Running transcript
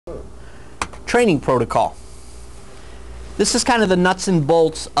training protocol. This is kind of the nuts and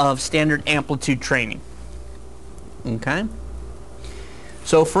bolts of standard amplitude training. Okay?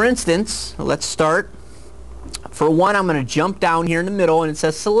 So for instance, let's start. For one, I'm going to jump down here in the middle and it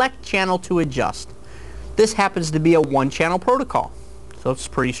says select channel to adjust. This happens to be a one-channel protocol. So it's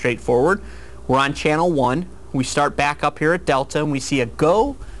pretty straightforward. We're on channel 1. We start back up here at delta and we see a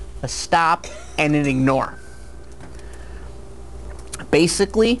go, a stop, and an ignore.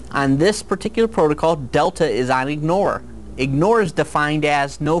 Basically, on this particular protocol, delta is on ignore. Ignore is defined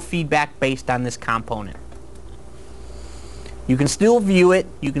as no feedback based on this component. You can still view it,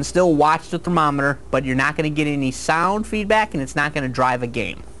 you can still watch the thermometer, but you're not going to get any sound feedback and it's not going to drive a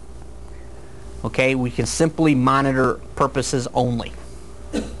game. Okay, we can simply monitor purposes only.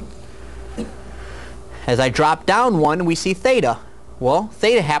 As I drop down one, we see theta. Well,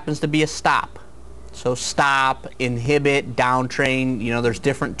 theta happens to be a stop. So stop, inhibit, downtrain, you know, there's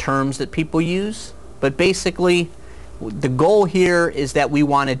different terms that people use. But basically, the goal here is that we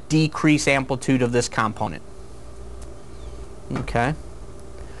want to decrease amplitude of this component. Okay.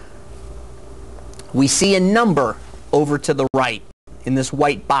 We see a number over to the right in this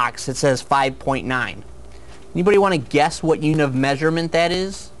white box. It says 5.9. Anybody want to guess what unit of measurement that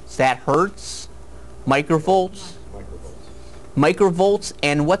is? Is that hertz? Microvolts? Microvolts,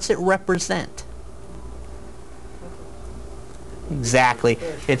 and what's it represent? Exactly.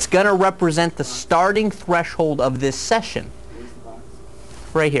 It's going to represent the starting threshold of this session.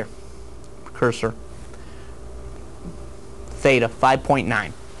 Right here. Cursor. Theta,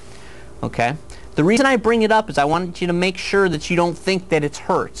 5.9. Okay? The reason I bring it up is I want you to make sure that you don't think that it's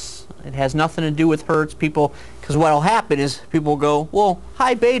hertz. It has nothing to do with hertz. People, because what will happen is people go, well,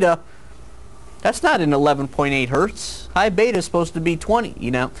 high beta, that's not an 11.8 hertz. High beta is supposed to be 20,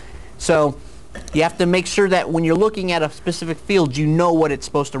 you know. So you have to make sure that when you're looking at a specific field, you know what it's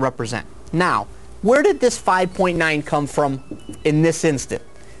supposed to represent. Now, where did this 5.9 come from in this instant?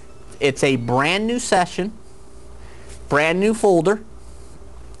 It's a brand new session, brand new folder.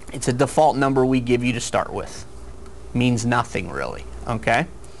 It's a default number we give you to start with. Means nothing really, okay?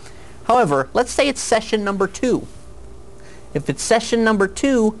 However, let's say it's session number 2. If it's session number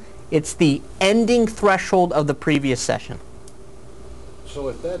 2, it's the ending threshold of the previous session. So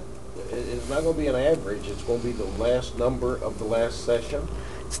if that is not going to be an average, it's going to be the last number of the last session?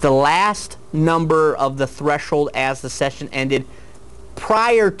 It's the last number of the threshold as the session ended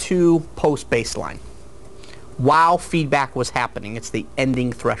prior to post-baseline. While feedback was happening, it's the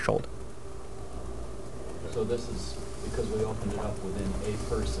ending threshold. So this is, because we opened it up within a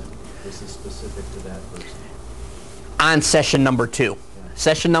person, this is specific to that person? On session number 2.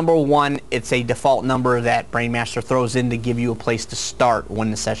 Session number 1, it's a default number that Brainmaster throws in to give you a place to start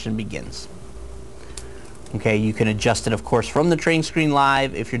when the session begins. Okay, you can adjust it, of course, from the train screen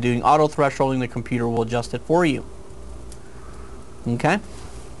live. If you're doing auto thresholding, the computer will adjust it for you. Okay?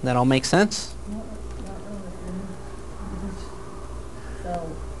 That all makes sense? Not really.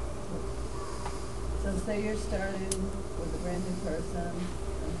 So say you're starting with a brand new person,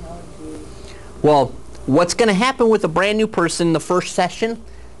 and how would you... Well, what's going to happen with a brand new person in the first session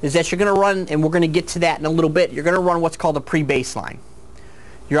is that you're going to run, and we're going to get to that in a little bit, you're going to run what's called a pre-baseline.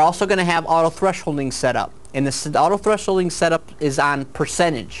 You're also going to have auto thresholding set up. And this auto thresholding setup is on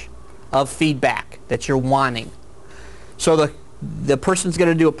percentage of feedback that you're wanting. So the person's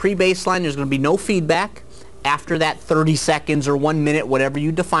going to do a pre-baseline. There's going to be no feedback. After that 30 seconds or 1 minute, whatever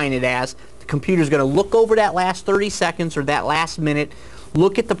you define it as, the computer's going to look over that last 30 seconds or that last minute,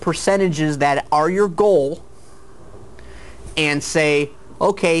 look at the percentages that are your goal, and say,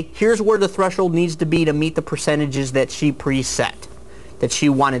 okay, here's where the threshold needs to be to meet the percentages that she preset, that she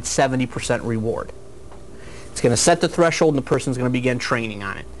wanted 70% reward. It's going to set the threshold and the person's going to begin training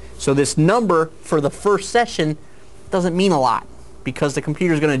on it. So this number for the first session doesn't mean a lot because the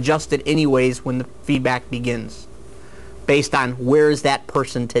computer's going to adjust it anyways when the feedback begins based on where is that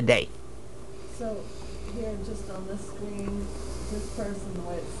person today. So here just on this screen, this person, the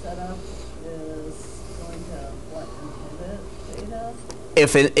way it's set up, is going to, what,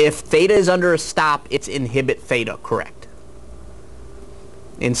 inhibit theta? If theta is under a stop, it's inhibit theta, correct.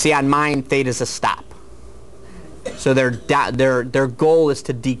 And see on mine, theta is a stop. So their goal is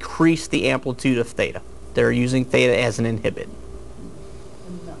to decrease the amplitude of theta. They're using theta as an inhibit.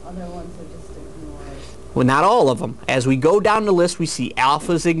 And the other ones are just ignored. Well, not all of them. As we go down the list, we see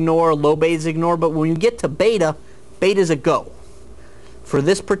alphas ignore, low betas ignore, but when you get to beta, beta's a go. For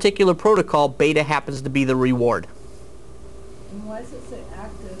this particular protocol, beta happens to be the reward. And why does it say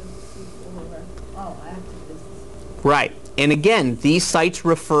active before? Oh, active is... Right. And again, these sites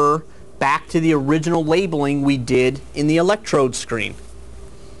refer back to the original labeling we did in the electrode screen.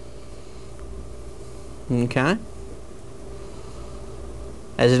 Okay?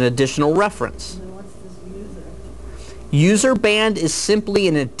 As an additional reference. And then what's this user? User band is simply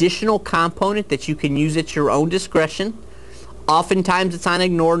an additional component that you can use at your own discretion. Oftentimes it's on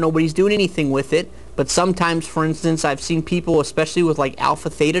ignore, nobody's doing anything with it, but sometimes, for instance, I've seen people, especially with like alpha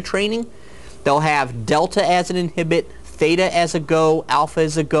theta training, they'll have delta as an inhibit, theta as a go, alpha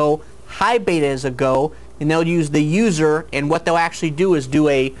as a go, high beta as a go, and they'll use the user, and what they'll actually do is do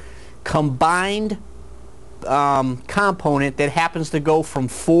a combined component that happens to go from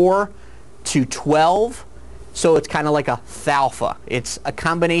 4 to 12, so it's kind of like a thalpha. It's a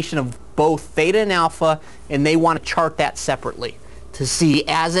combination of both theta and alpha, and they want to chart that separately to see,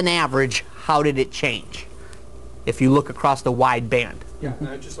 as an average, how did it change if you look across the wide band. Yeah, and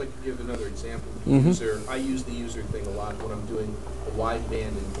I'd just like to give another example. Mhm. User, I use the user thing a lot when I'm doing a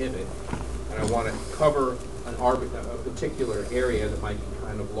wideband inhibit, and I want to cover a particular area that might be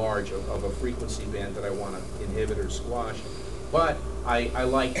kind of large of a frequency band that I want to inhibit or squash. But I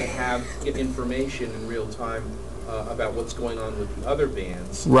like to get information in real time about what's going on with the other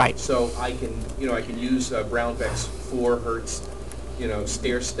bands. Right. So I can use Brownback's 4 hertz,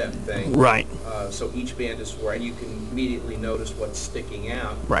 stair step thing. Right. So each band is 4, and you can immediately notice what's sticking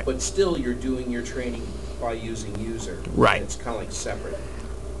out. Right. But still, you're doing your training by using user. Right. It's kind of like separate.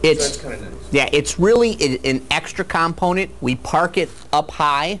 It's, so that's kind of nice. yeah, it's really an extra component. We park it up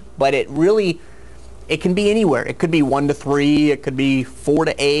high, but it can be anywhere. It could be 1 to 3, it could be 4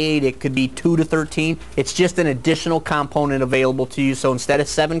 to 8, it could be 2 to 13. It's just an additional component available to you. So instead of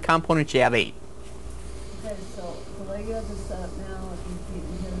 7 components, you have 8. Okay, so the way you have this set up now, you keep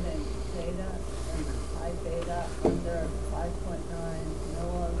inhibiting theta and high beta under 5.9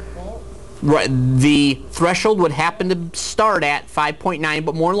 millivolts. Right. The threshold would happen to start at 5.9,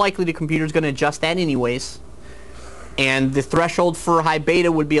 but more likely the computer's going to adjust that anyways. And the threshold for high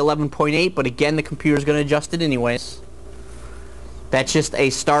beta would be 11.8, but again, the computer's going to adjust it anyways. That's just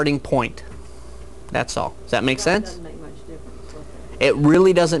a starting point. That's all. Does that make sense? Doesn't make much difference. Okay. It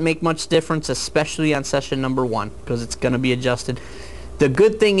really doesn't make much difference, especially on session number 1, because it's going to be adjusted. The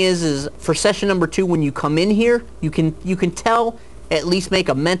good thing is for session number 2, when you come in here, you can tell, at least make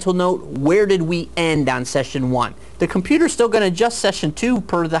a mental note, where did we end on session 1. The computer's still going to adjust session 2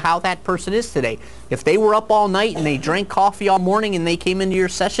 per how that person is today. If they were up all night and they drank coffee all morning and they came into your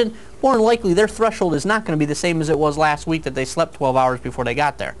session, more than likely their threshold is not going to be the same as it was last week that they slept 12 hours before they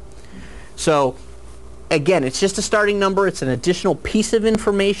got there. So again, it's just a starting number. It's an additional piece of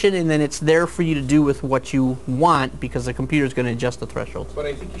information, and then it's there for you to do with what you want, because the computer's going to adjust the thresholds. But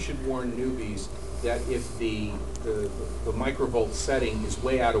I think you should warn newbies that if the microvolt setting is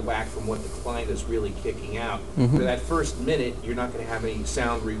way out of whack from what the client is really kicking out, for that first minute, you're not going to have any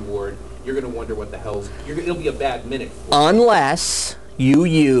sound reward. You're going to wonder what the hell's... It'll be a bad minute for Unless you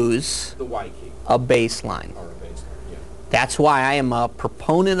use the Y key a baseline. or a baseline. Yeah. That's why I am a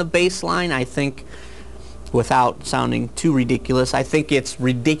proponent of baseline. I think, without sounding too ridiculous, I think it's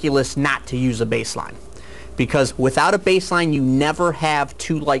ridiculous not to use a baseline. Because without a baseline, you never have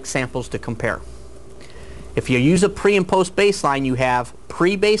 2 like samples to compare. If you use a pre and post baseline, you have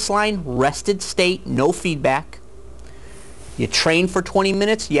pre-baseline, rested state, no feedback. You train for 20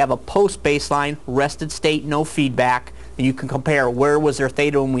 minutes, you have a post-baseline, rested state, no feedback, and you can compare where was their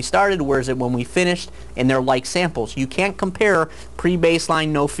theta when we started, where is it when we finished, and they're like samples. You can't compare pre-baseline,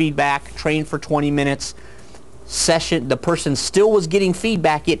 no feedback, train for 20 minutes, session, the person still was getting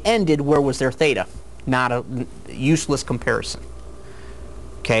feedback, it ended, where was their theta? Not a useless comparison.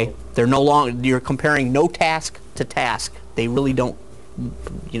 Okay? They're no longer, you're comparing no task to task. They really don't,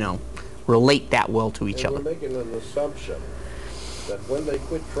 relate that well to each And other. we're making an assumption that when they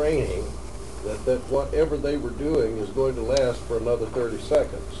quit training, that whatever they were doing is going to last for another 30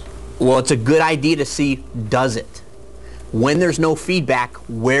 seconds. Well, it's a good idea to see, does it? When there's no feedback,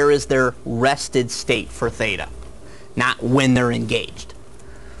 where is their rested state for theta? Not when they're engaged.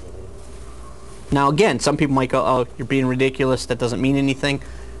 Now again, some people might go, oh, you're being ridiculous, that doesn't mean anything.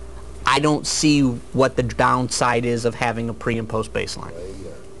 I don't see what the downside is of having a pre and post baseline.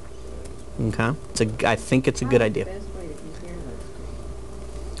 Okay? I think it's a good idea. Best way to compare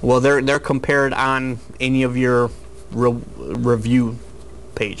those two. Well, they're compared on any of your review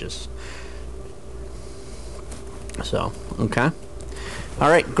pages. So, okay. All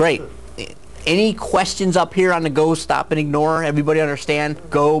right, great. Any questions up here on the go, stop, and ignore? Everybody understand?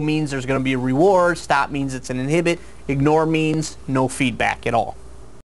 Go means there's going to be a reward. Stop means it's an inhibit. Ignore means no feedback at all.